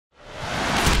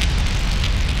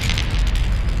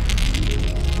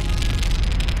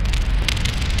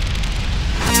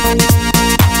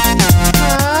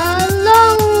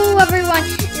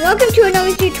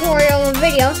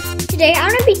video. Today I'm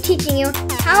going to be teaching you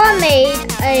how I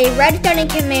made a redstone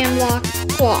command block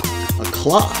clock. A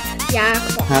clock? Yeah,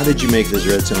 a clock. How did you make this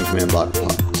redstone command block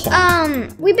clock?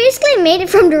 We basically made it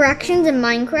from directions in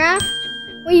Minecraft.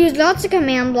 We used lots of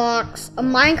command blocks, a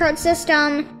minecart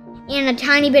system, and a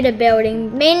tiny bit of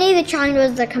building. Mainly the challenge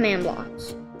was the command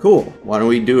blocks. Cool. Why don't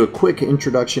we do a quick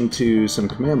introduction to some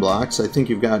command blocks? I think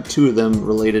you've got two of them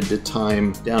related to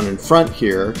time down in front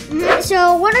here.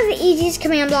 So one of the easiest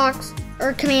command blocks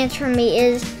or commands for me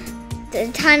is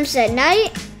the time set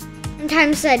night and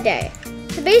time set day.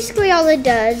 So basically all it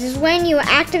does is when you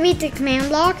activate the command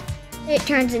block, it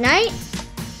turns to night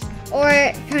or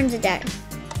it turns to day.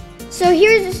 So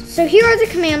here are the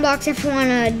command blocks if you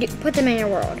want to put them in your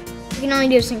world. You can only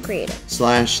do this in creative. /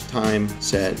 time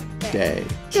set day.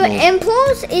 So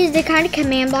impulse is the kind of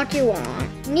command block you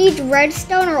want. Needs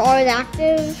redstone or always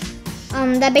active.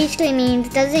 That basically means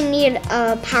does it need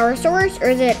a power source or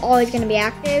is it always going to be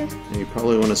active? And you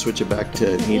probably want to switch it back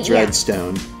to needs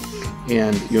redstone,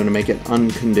 and you want to make it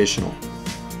unconditional.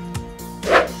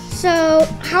 So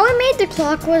how I made the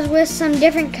clock was with some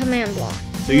different command blocks.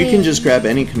 So you can just grab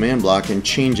any command block and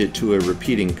change it to a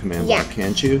repeating command block,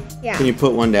 can't you? Yeah. Can you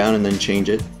put one down and then change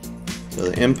it? So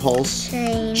the impulse,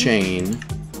 chain,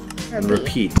 and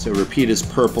repeat. So repeat is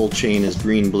purple, chain is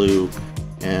green, blue,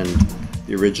 and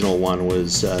the original one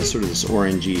was sort of this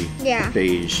orangey,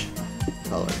 beige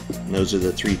color. And those are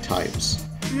the three types.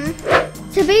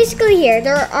 So basically here,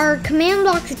 there are command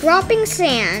blocks dropping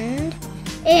sand,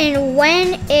 and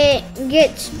when it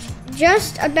gets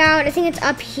just about, I think it's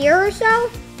up here or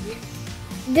so,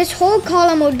 this whole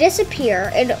column will disappear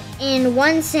and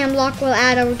one sand block will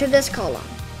add over to this column.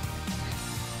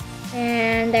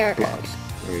 And there it goes.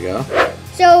 There we go.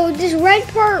 So this red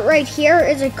part right here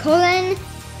is a colon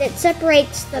that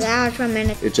separates the hours from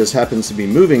minutes. It just happens to be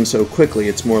moving so quickly,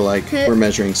 it's more like we're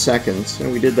measuring seconds.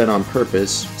 And we did that on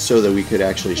purpose so that we could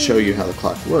actually show you how the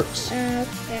clock works.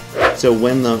 So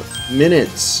when the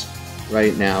minutes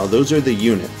right now, those are the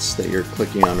units that you're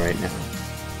clicking on right now,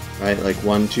 right? Like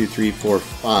 1, 2, 3, 4,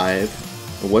 5.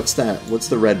 And what's that? What's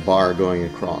the red bar going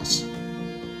across?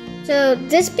 So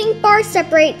this pink bar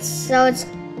separates. So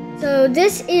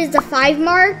this is the 5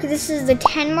 mark. This is the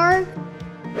 10 mark.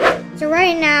 So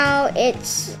right now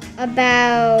it's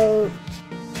about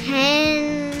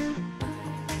 10,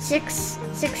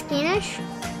 16-ish.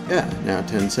 Yeah. Now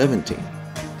 10, 17.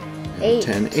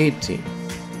 10, 18.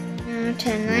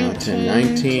 10, 19. Now 10,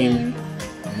 19.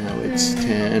 Now it's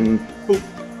 10,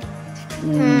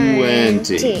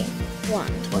 20.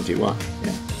 21,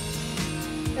 yeah.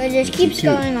 So it just keeps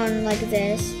going on like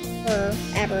this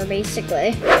forever,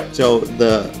 basically. So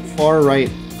the far right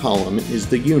column is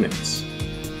the units.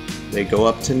 They go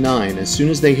up to 9. As soon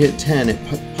as they hit 10, it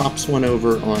pops one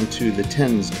over onto the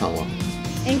tens column.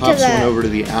 Pops one over to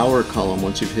the hour column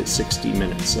once you've hit 60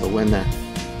 minutes. So when that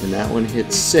one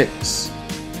hits 6,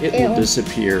 it will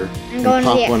disappear and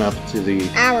pop one up to the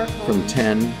hour from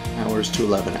 10 hours to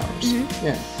 11 hours.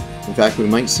 Yeah. In fact, we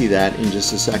might see that in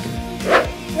just a second.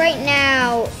 Right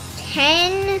now,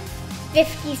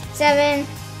 10:57,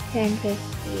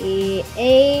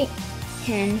 10:58,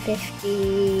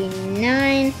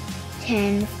 10:59,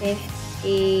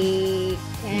 10:50,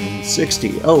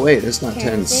 10:60. Oh wait, that's not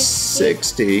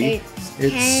 10:60.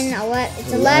 It's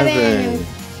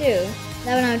 11:02.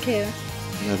 11:02.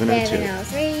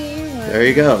 11:02. There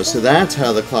you go. So that's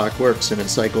how the clock works, and it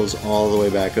cycles all the way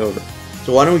back over.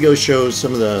 So why don't we go show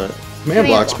some of the command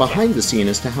blocks behind the scene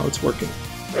as to how it's working.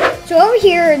 So over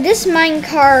here, this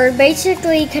minecart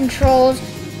basically controls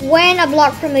when a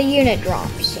block from the unit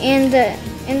drops, and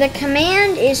the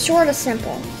command is sort of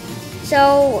simple.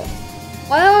 So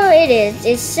all it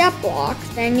is set block,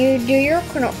 then you do your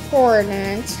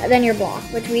coordinates, then your block,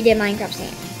 which we did Minecraft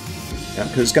sand. Yeah,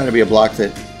 because it's got to be a block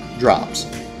that drops.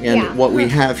 And what we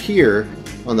have here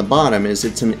on the bottom is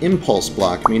it's an impulse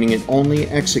block, meaning it only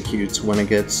executes when it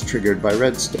gets triggered by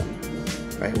redstone.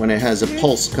 Right? When it has a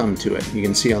pulse come to it. You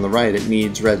can see on the right it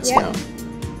needs redstone.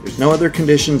 There's no other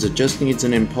conditions, it just needs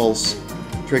an impulse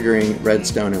triggering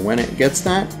redstone, and when it gets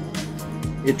that,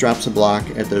 it drops a block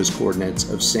at those coordinates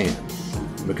of sand.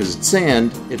 Because it's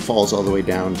sand, it falls all the way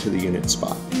down to the unit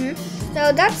spot.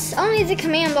 So that's only the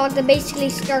command block that basically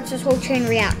starts this whole chain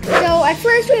reaction. So at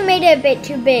first we made it a bit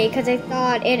too big because I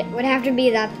thought it would have to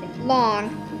be that long.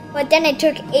 But then it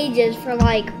took ages for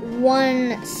like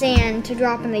one sand to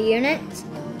drop in the units.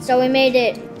 So we made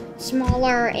it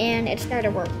smaller and it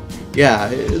started working. Yeah,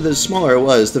 the smaller it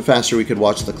was, the faster we could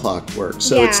watch the clock work.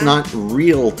 So it's not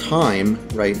real time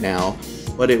right now,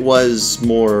 but it was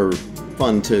more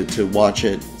fun to watch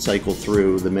it cycle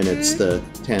through the minutes, the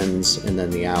tens, and then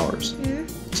the hours.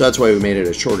 So that's why we made it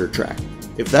a shorter track.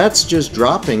 If that's just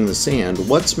dropping the sand,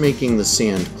 what's making the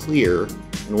sand clear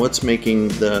and what's making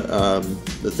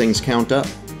the things count up?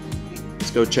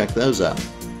 Let's go check those out.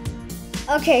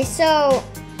 Okay, so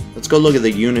let's go look at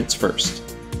the units first.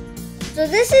 So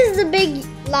this is the big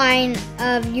line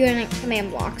of unit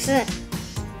command blocks.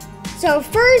 So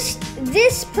first,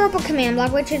 this purple command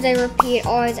block, which is a repeat,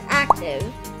 always active.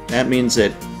 That means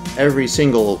that every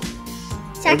single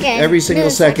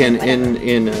second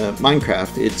in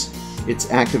Minecraft,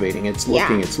 it's activating, it's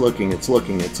looking, it's looking, it's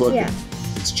looking, it's looking,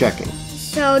 it's checking.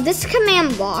 So this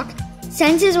command block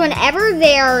senses whenever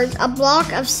there's a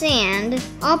block of sand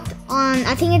up on,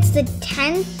 I think it's the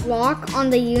 10th block on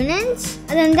the units,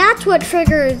 and then that's what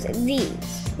triggers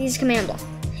these command blocks.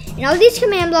 And all these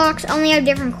command blocks only have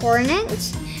different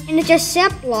coordinates, and it's just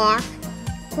set block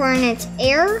coordinates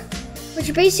air,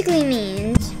 which basically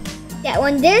means that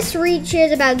when this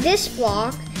reaches about this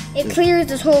block, it clears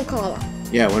this whole column.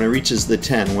 Yeah, when it reaches the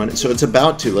 10. So it's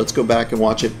about to. Let's go back and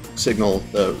watch it signal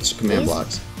those command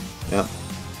blocks. Yep.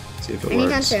 See if it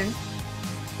works. Soon.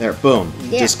 There, boom.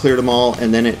 Yeah. Just cleared them all,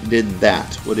 and then it did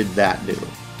that. What did that do?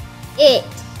 It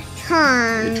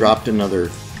turned. It dropped another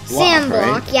block, sand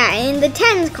block, right? Yeah, in the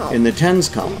tens column. In the tens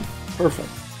column. Perfect.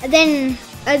 And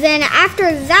then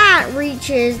after that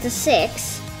reaches the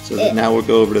 6. So now we'll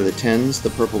go over to the tens, the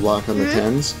purple block on the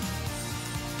tens.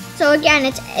 So again,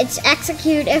 it's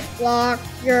execute if block,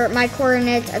 my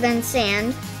coordinates, and then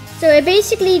sand. So it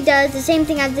basically does the same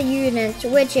thing as the units,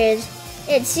 which is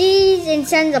it sees and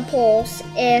sends a pulse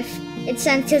if it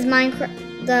senses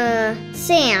the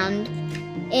sand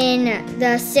in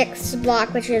the 6th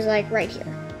block, which is like right here.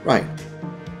 Right.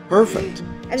 Perfect.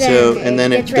 And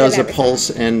then it does a pulse,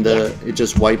 and it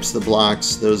just wipes the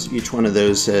blocks. Each one of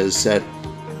those says set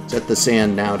the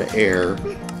sand now to air,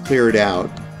 clear it out,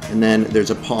 and then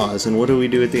there's a pause. And what do we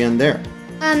do at the end there?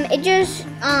 It just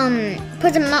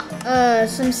puts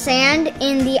some sand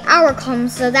in the hour column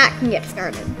so that can get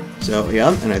started. So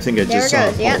yeah, and I think I just saw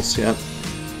a pulse. Yep.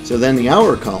 So then the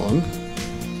hour column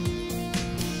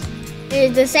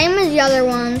is the same as the other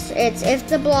ones. It's if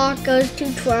the block goes to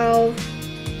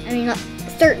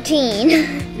 13.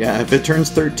 Yeah, if it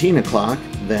turns 13 o'clock,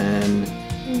 then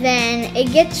it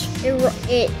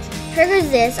triggers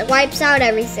this, it wipes out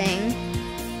everything,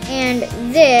 and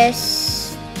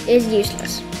this is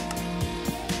useless.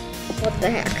 What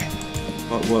the heck?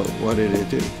 What did it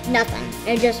do? Nothing.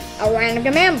 It just a random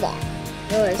command block.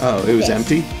 It was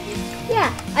empty?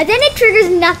 Yeah, and then it triggers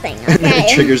nothing. Okay? It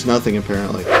triggers nothing,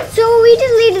 apparently. So we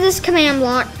deleted this command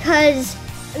block because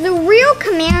the real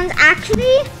command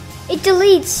actually, it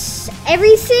deletes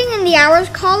everything in the hours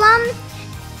column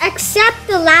except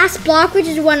the last block, which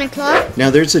is 1 o'clock. Now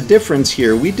there's a difference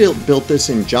here. We built this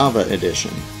in Java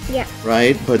edition. Yeah.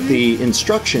 Right? But the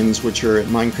instructions, which are at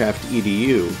Minecraft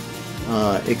EDU,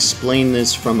 explain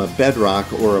this from a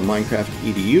Bedrock or a Minecraft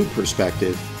EDU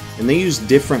perspective, and they use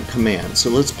different commands. So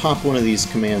let's pop one of these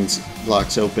commands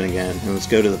blocks open again, and let's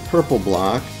go to the purple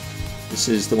block. This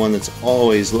is the one that's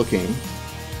always looking,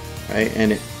 right?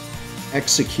 And it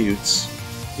executes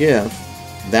if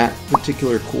that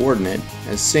particular coordinate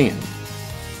has sand.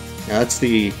 Now that's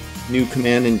the new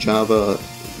command in Java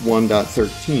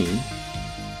 1.13.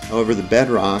 However, the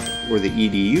Bedrock or the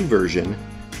EDU version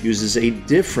uses a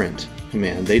different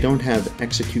command. They don't have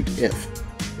execute if.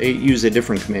 They use a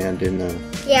different command in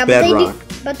Bedrock.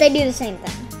 But they do the same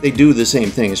thing. They do the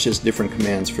same thing. It's just different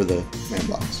commands for the command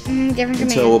blocks. Different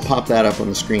commands. So we'll pop that up on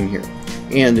the screen here.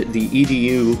 And the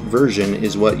EDU version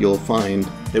is what you'll find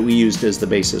that we used as the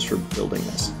basis for building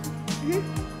this.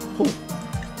 Cool.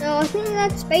 So I think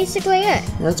that's basically it.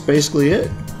 That's basically it.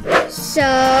 So,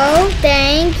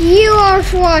 thank you all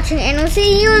for watching, and we'll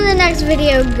see you in the next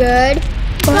video. Goodbye!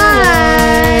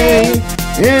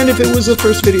 And if it was the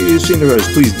first video you've seen of ours,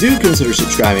 please do consider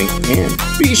subscribing, and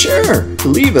be sure to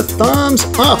leave a thumbs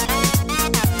up!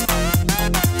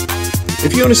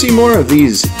 If you want to see more of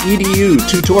these EDU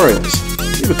tutorials,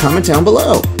 leave a comment down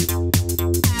below.